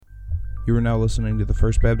You are now listening to the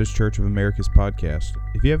First Baptist Church of Americas podcast.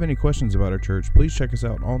 If you have any questions about our church, please check us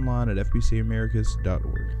out online at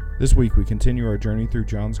fbcamericas.org. This week we continue our journey through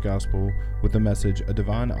John's Gospel with the message, A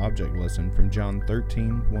Divine Object Lesson from John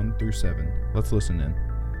 13, 1-7. Let's listen in.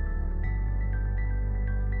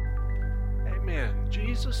 Amen.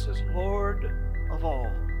 Jesus is Lord of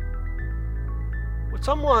all. Would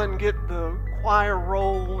someone get the choir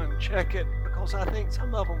roll and check it? Because I think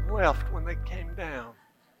some of them left when they came down.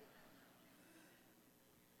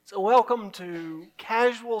 So welcome to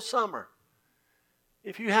Casual Summer.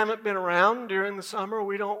 If you haven't been around during the summer,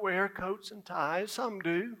 we don't wear coats and ties. Some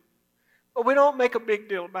do. But we don't make a big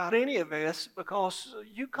deal about any of this because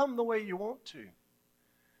you come the way you want to.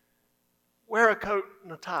 Wear a coat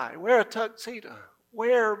and a tie. Wear a tuxedo.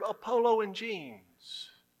 Wear a polo and jeans.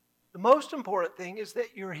 The most important thing is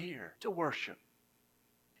that you're here to worship.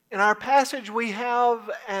 In our passage, we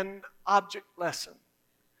have an object lesson.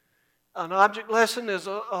 An object lesson is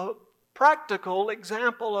a practical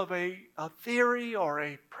example of a theory or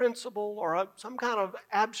a principle or some kind of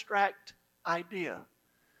abstract idea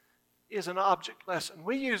is an object lesson.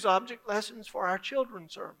 We use object lessons for our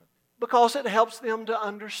children's sermon because it helps them to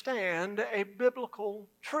understand a biblical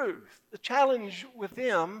truth. The challenge with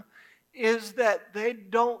them is that they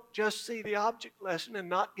don't just see the object lesson and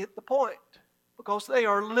not get the point because they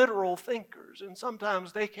are literal thinkers and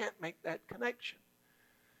sometimes they can't make that connection.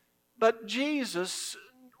 But Jesus,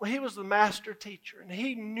 he was the master teacher, and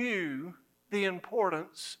he knew the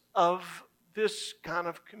importance of this kind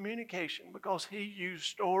of communication because he used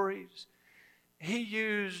stories, he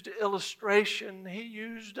used illustration, he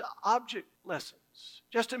used object lessons.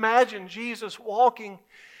 Just imagine Jesus walking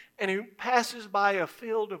and he passes by a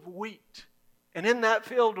field of wheat, and in that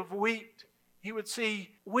field of wheat, he would see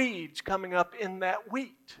weeds coming up in that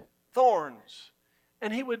wheat, thorns,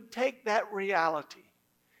 and he would take that reality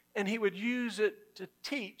and he would use it to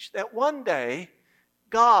teach that one day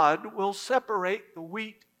God will separate the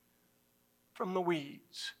wheat from the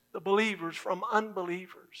weeds, the believers from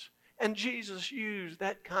unbelievers. And Jesus used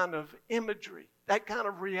that kind of imagery, that kind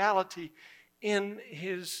of reality in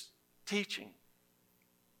his teaching.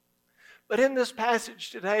 But in this passage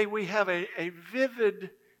today, we have a vivid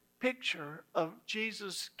picture of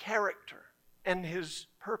Jesus' character and his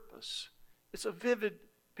purpose. It's a vivid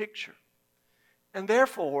picture. And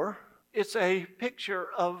therefore, it's a picture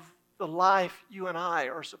of the life you and I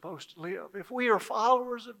are supposed to live. If we are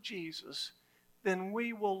followers of Jesus, then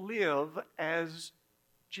we will live as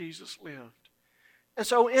Jesus lived. And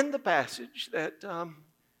so in the passage that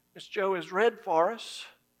Ms. Joe has read for us,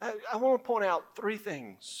 I want to point out three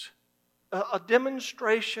things. A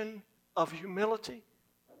demonstration of humility,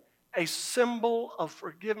 a symbol of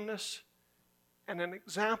forgiveness, and an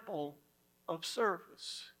example of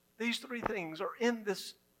service. These three things are in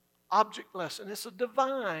this object lesson. It's a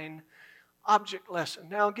divine object lesson.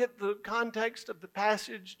 Now get the context of the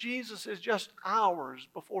passage. Jesus is just hours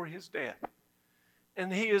before his death.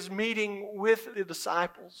 And he is meeting with the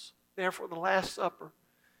disciples there for the Last Supper.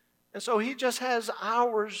 And so he just has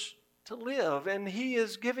hours to live. And he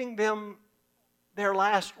is giving them their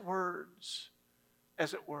last words,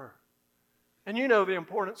 as it were. And you know the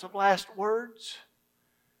importance of last words.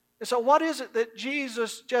 And so what is it that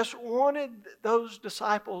Jesus just wanted those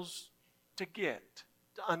disciples to get,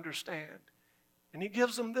 to understand? And he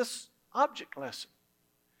gives them this object lesson.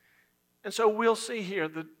 And so we'll see here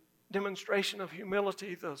the demonstration of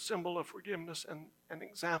humility, the symbol of forgiveness, and an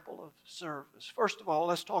example of service. First of all,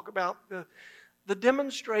 let's talk about the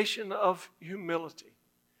demonstration of humility.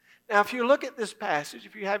 Now, if you look at this passage,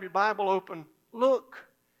 if you have your Bible open, look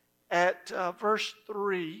at verse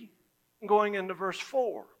 3 going into verse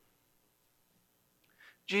 4.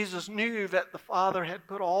 Jesus knew that the Father had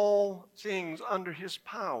put all things under his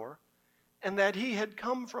power and that he had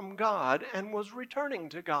come from God and was returning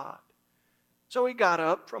to God. So he got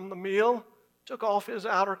up from the meal, took off his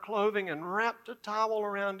outer clothing and wrapped a towel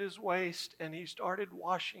around his waist, and he started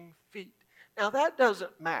washing feet. Now that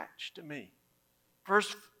doesn't match to me.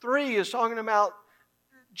 Verse 3 is talking about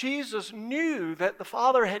Jesus knew that the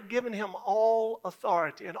Father had given him all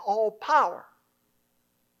authority and all power.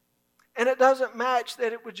 And it doesn't match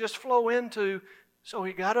that it would just flow into, so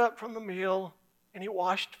he got up from the meal and he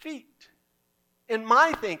washed feet. In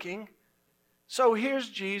my thinking, so here's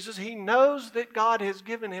Jesus. He knows that God has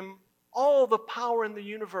given him all the power in the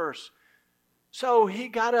universe. So he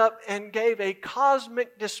got up and gave a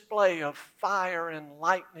cosmic display of fire and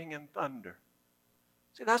lightning and thunder.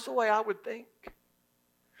 See, that's the way I would think.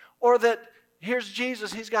 Or that here's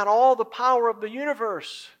Jesus. He's got all the power of the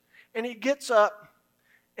universe. And he gets up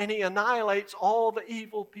and he annihilates all the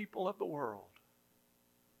evil people of the world.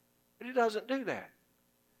 But he doesn't do that.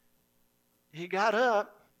 He got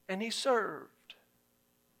up and he served.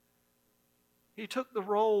 He took the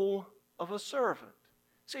role of a servant.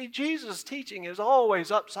 See, Jesus' teaching is always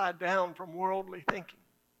upside down from worldly thinking.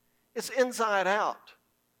 It's inside out.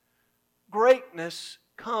 Greatness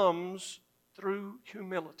comes through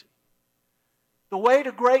humility. The way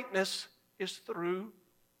to greatness is through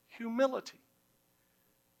humility.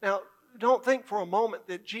 Now, don't think for a moment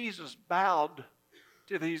that Jesus bowed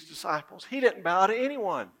to these disciples. He didn't bow to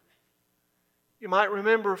anyone. You might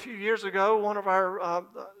remember a few years ago, one of our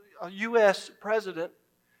a U.S. president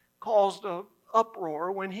caused an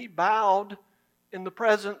uproar when he bowed in the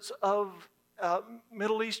presence of a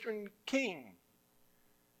Middle Eastern king.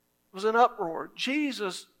 It was an uproar.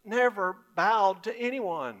 Jesus never bowed to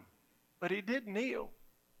anyone, but he did kneel.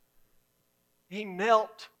 He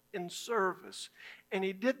knelt in service, and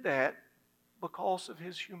he did that because of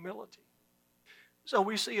his humility. So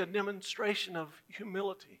we see a demonstration of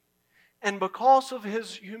humility. And because of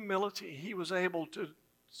his humility, he was able to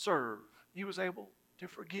serve. He was able to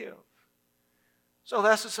forgive. So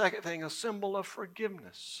that's the second thing, a symbol of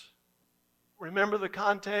forgiveness. Remember the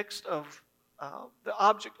context of the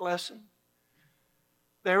object lesson?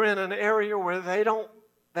 They're in an area where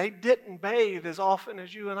they didn't bathe as often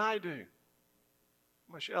as you and I do.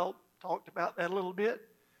 Michelle talked about that a little bit.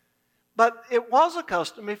 But it was a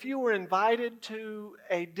custom, if you were invited to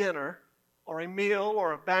a dinner or a meal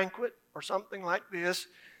or a banquet or something like this,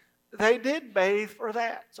 they did bathe for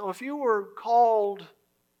that. So if you were called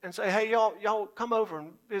and say, hey, y'all come over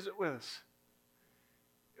and visit with us.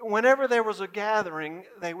 Whenever there was a gathering,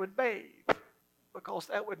 they would bathe because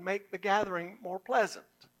that would make the gathering more pleasant.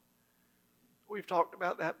 We've talked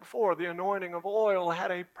about that before. The anointing of oil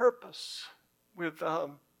had a purpose with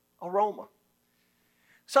aroma.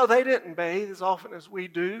 So they didn't bathe as often as we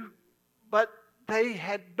do, but they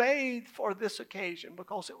had bathed for this occasion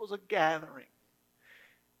because it was a gathering.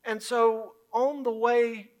 And so on the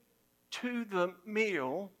way to the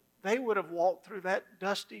meal, they would have walked through that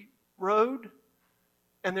dusty road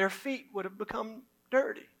and their feet would have become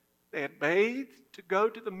dirty. They had bathed to go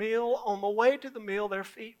to the meal. On the way to the meal, their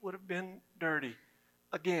feet would have been dirty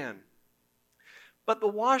again. But the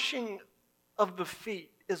washing of the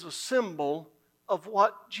feet is a symbol of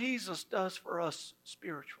what Jesus does for us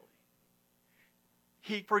spiritually.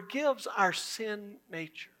 He forgives our sin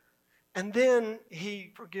nature. And then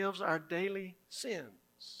he forgives our daily sins.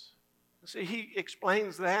 See, he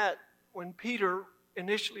explains that when Peter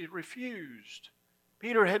initially refused.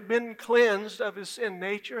 Peter had been cleansed of his sin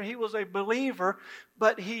nature. He was a believer,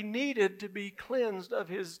 but he needed to be cleansed of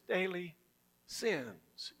his daily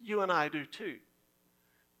sins. You and I do too.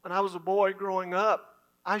 When I was a boy growing up,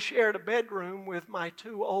 I shared a bedroom with my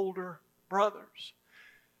two older brothers.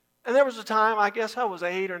 And there was a time, I guess I was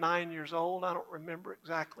 8 or 9 years old. I don't remember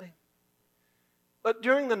exactly. But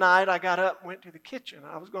during the night, I got up and went to the kitchen.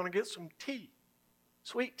 I was going to get some tea,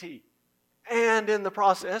 sweet tea. And in the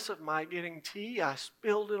process of my getting tea, I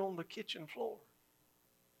spilled it on the kitchen floor.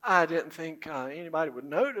 I didn't think anybody would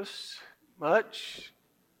notice much.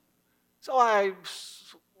 So I,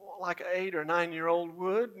 like an 8 or 9 year old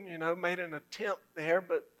would, made an attempt there,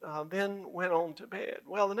 but then went on to bed.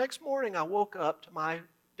 Well, the next morning I woke up to my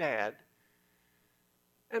dad.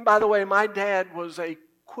 And by the way, my dad was a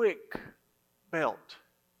quick belt.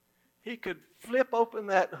 He could flip open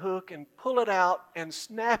that hook and pull it out and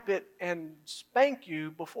snap it and spank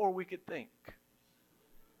you before we could think.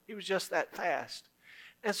 He was just that fast.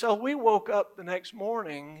 And so we woke up the next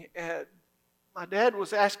morning and my dad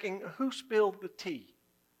was asking, who spilled the tea?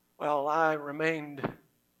 Well, I remained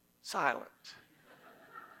silent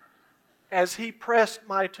as he pressed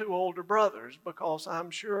my two older brothers because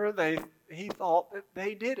I'm sure he thought that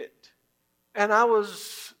they did it. And I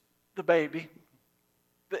was the baby,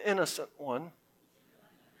 the innocent one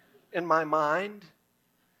in my mind.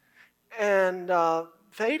 And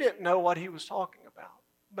they didn't know what he was talking about,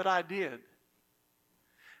 but I did.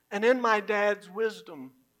 And in my dad's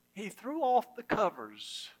wisdom, he threw off the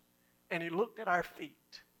covers and he looked at our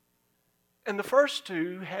feet. And the first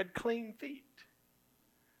two had clean feet.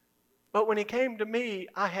 But when he came to me,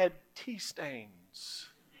 I had tea stains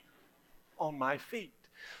on my feet.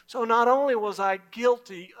 So not only was I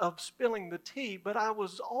guilty of spilling the tea, but I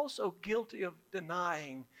was also guilty of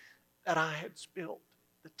denying that I had spilled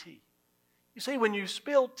the tea. You see, when you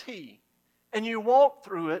spill tea and you walk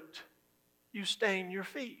through it, you stain your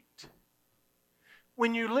feet.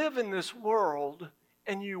 When you live in this world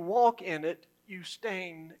and you walk in it, you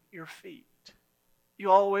stain your feet.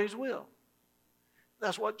 You always will.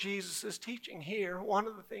 That's what Jesus is teaching here. One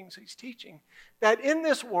of the things he's teaching, that in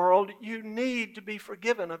this world you need to be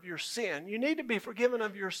forgiven of your sin. You need to be forgiven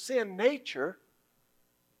of your sin nature,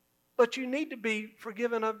 but you need to be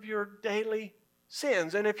forgiven of your daily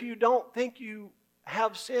sins. And if you don't think you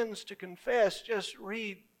have sins to confess, just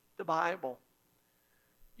read the Bible.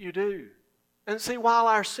 You do. And see, while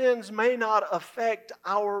our sins may not affect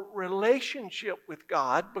our relationship with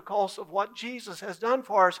God because of what Jesus has done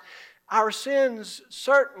for us, our sins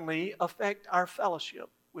certainly affect our fellowship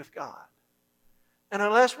with God. And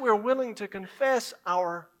unless we're willing to confess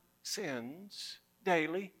our sins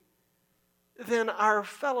daily, then our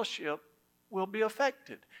fellowship will be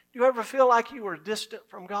affected. Do you ever feel like you are distant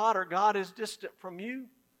from God or God is distant from you?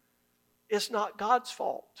 It's not God's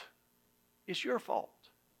fault. It's your fault.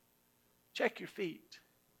 Check your feet.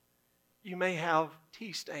 You may have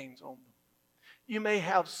tea stains on them. You may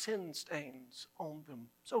have sin stains on them.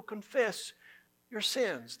 So confess your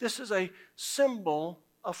sins. This is a symbol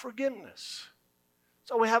of forgiveness.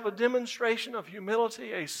 So we have a demonstration of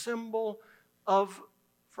humility, a symbol of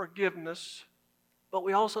forgiveness, but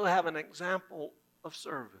we also have an example of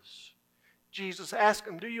service. Jesus asked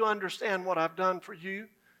them, "Do you understand what I've done for you?"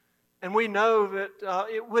 And we know that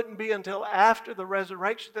it wouldn't be until after the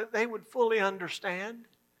resurrection that they would fully understand.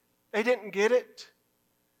 They didn't get it,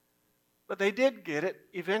 but they did get it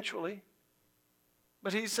eventually.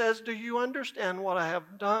 But he says, "Do you understand what I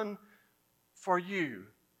have done for you?"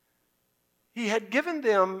 He had given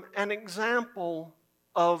them an example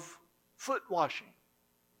of foot washing.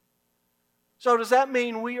 So does that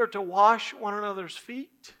mean we are to wash one another's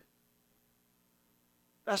feet?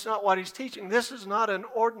 That's not what he's teaching. This is not an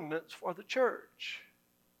ordinance for the church.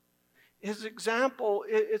 His example,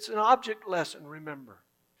 it's an object lesson, remember.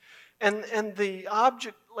 And the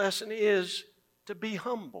object lesson is to be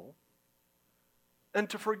humble and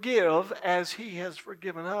to forgive as he has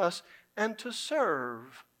forgiven us and to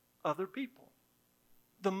serve other people.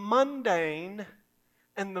 The mundane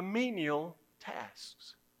and the menial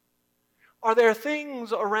tasks. Are there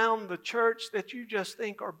things around the church that you just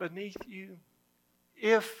think are beneath you?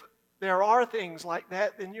 If there are things like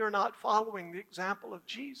that, then you're not following the example of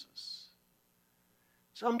Jesus.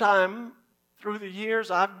 Sometime through the years,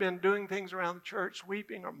 I've been doing things around the church,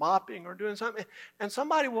 sweeping or mopping or doing something, and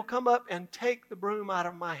somebody will come up and take the broom out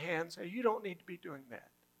of my hand and say, "You don't need to be doing that."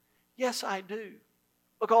 Yes, I do.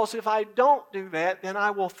 Because if I don't do that, then I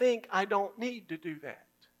will think I don't need to do that.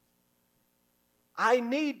 I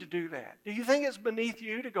need to do that. Do you think it's beneath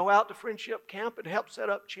you to go out to Friendship Camp and help set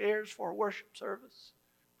up chairs for a worship service?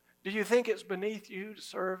 Do you think it's beneath you to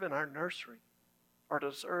serve in our nursery or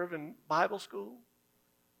to serve in Bible school?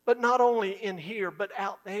 But not only in here, but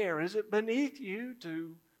out there. Is it beneath you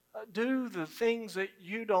to do the things that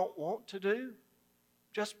you don't want to do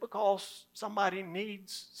just because somebody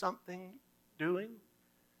needs something doing?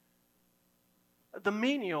 The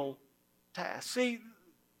menial task. See,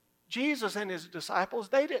 Jesus and his disciples,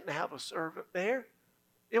 they didn't have a servant there.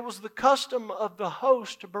 It was the custom of the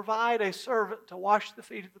host to provide a servant to wash the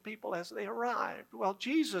feet of the people as they arrived. Well,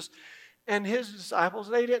 Jesus and his disciples,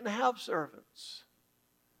 they didn't have servants.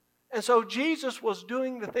 And so Jesus was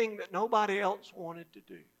doing the thing that nobody else wanted to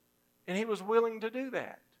do. And he was willing to do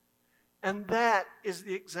that. And that is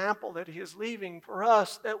the example that he is leaving for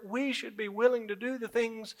us, that we should be willing to do the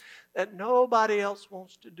things that nobody else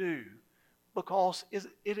wants to do, because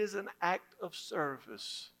it is an act of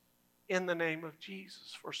service in the name of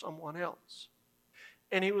Jesus for someone else.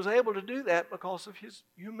 And he was able to do that because of his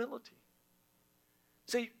humility.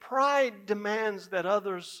 See, pride demands that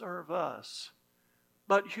others serve us,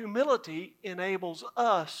 but humility enables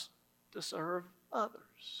us to serve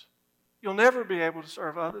others. You'll never be able to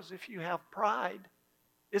serve others if you have pride.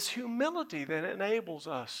 It's humility that enables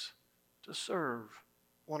us to serve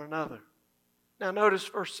one another. Now notice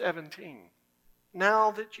verse 17.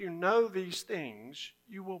 Now that you know these things,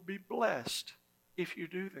 you will be blessed if you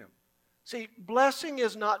do them. See, blessing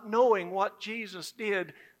is not knowing what Jesus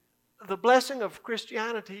did. The blessing of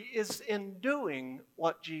Christianity is in doing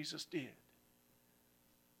what Jesus did.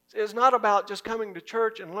 See, it's not about just coming to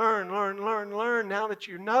church and learn. Now that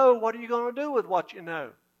you know, what are you going to do with what you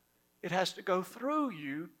know? It has to go through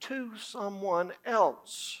you to someone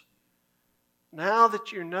else. Now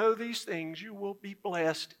that you know these things, you will be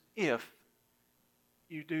blessed if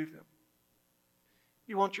you do them.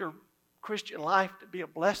 You want your Christian life to be a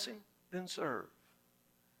blessing? Then serve.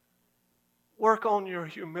 Work on your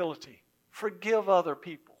humility. Forgive other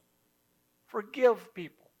people. Forgive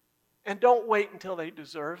people. And don't wait until they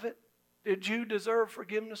deserve it. Did you deserve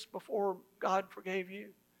forgiveness before God forgave you?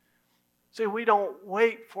 See, we don't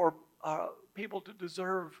wait for people to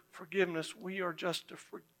deserve forgiveness. We are just to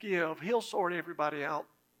forgive. He'll sort everybody out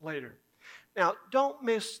later. Now, don't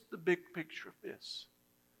miss the big picture of this,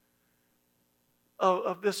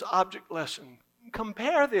 of this object lesson.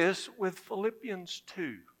 Compare this with Philippians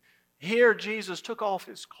 2. Here, Jesus took off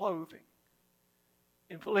his clothing.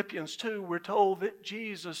 In Philippians 2, we're told that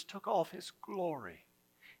Jesus took off his glory.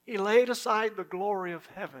 He laid aside the glory of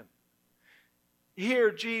heaven.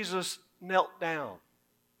 Here, Jesus knelt down.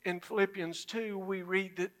 In Philippians 2, we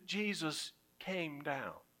read that Jesus came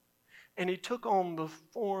down, and he took on the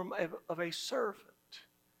form of a servant.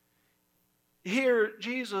 Here,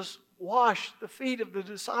 Jesus washed the feet of the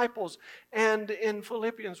disciples, and in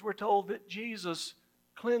Philippians, we're told that Jesus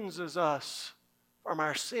cleanses us from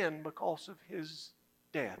our sin because of his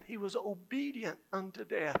death. He was obedient unto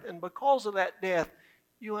death, and because of that death,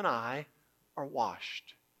 you and I are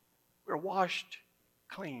washed. We're washed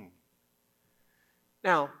clean.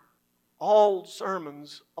 Now, all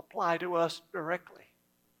sermons apply to us directly.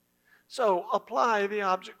 So apply the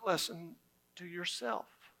object lesson to yourself.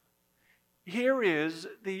 Here is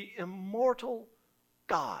the immortal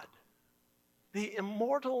God in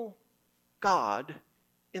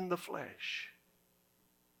the flesh,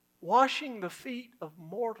 washing the feet of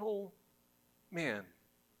mortal men.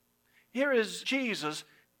 Here is Jesus.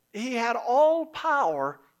 He had all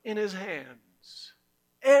power in his hands,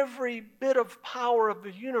 every bit of power of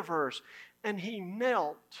the universe, and he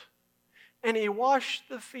knelt and he washed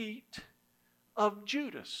the feet of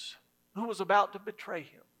Judas, who was about to betray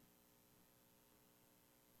him.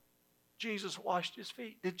 Jesus washed his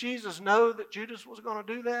feet. Did Jesus know that Judas was going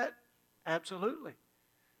to do that? Absolutely.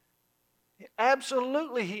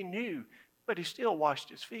 Absolutely he knew, but he still washed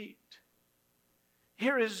his feet.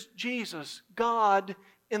 Here is Jesus, God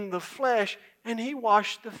in the flesh, and he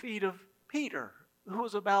washed the feet of Peter, who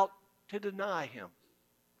was about to deny him.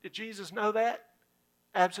 Did Jesus know that?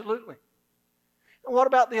 Absolutely. And what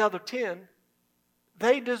about the other 10?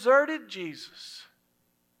 They deserted Jesus.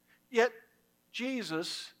 Yet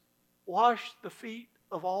Jesus washed the feet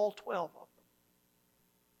of all 12 of them.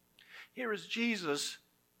 Here is Jesus,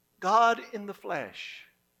 God in the flesh,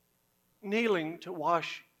 kneeling to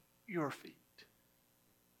wash your feet.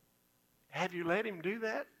 Have you let him do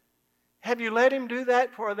that? Have you let him do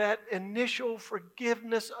that for that initial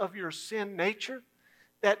forgiveness of your sin nature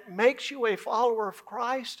that makes you a follower of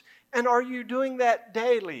Christ? And are you doing that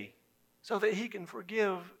daily so that he can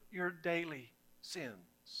forgive your daily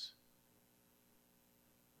sins?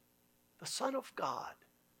 The Son of God,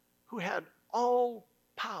 who had all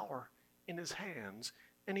power in his hands,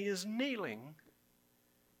 and he is kneeling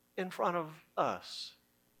in front of us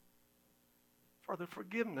for the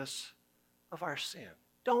forgiveness of our sin.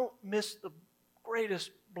 Don't miss the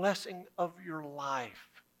greatest blessing of your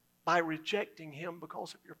life by rejecting him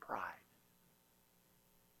because of your pride.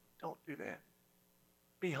 Don't do that.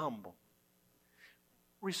 Be humble.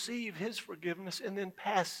 Receive his forgiveness and then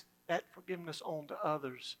pass that forgiveness on to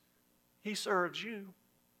others. He serves you,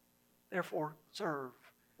 therefore serve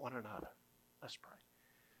one another. Let's pray.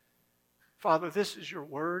 Father, this is your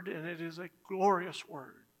word, and it is a glorious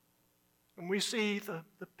word. And we see the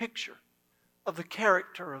picture of the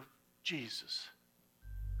character of Jesus,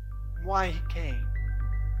 and why he came,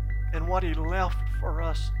 and what he left for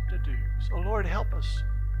us to do. So, Lord, help us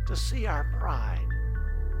to see our pride.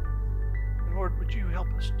 And Lord, would you help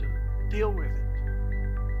us to deal with it?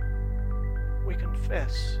 We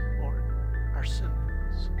confess, Lord, our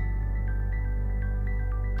sinfulness.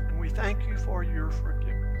 And we thank you for your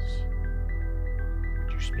forgiveness.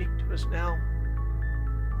 Would you speak to us now?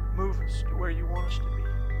 Move us to where you want us to be.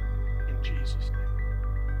 In Jesus'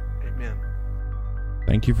 name, amen.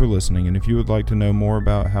 Thank you for listening, and if you would like to know more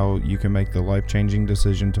about how you can make the life-changing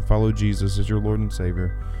decision to follow Jesus as your Lord and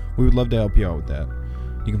Savior, we would love to help you out with that.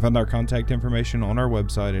 You can find our contact information on our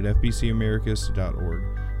website at fbcamericus.org,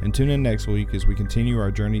 and tune in next week as we continue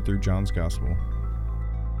our journey through John's Gospel.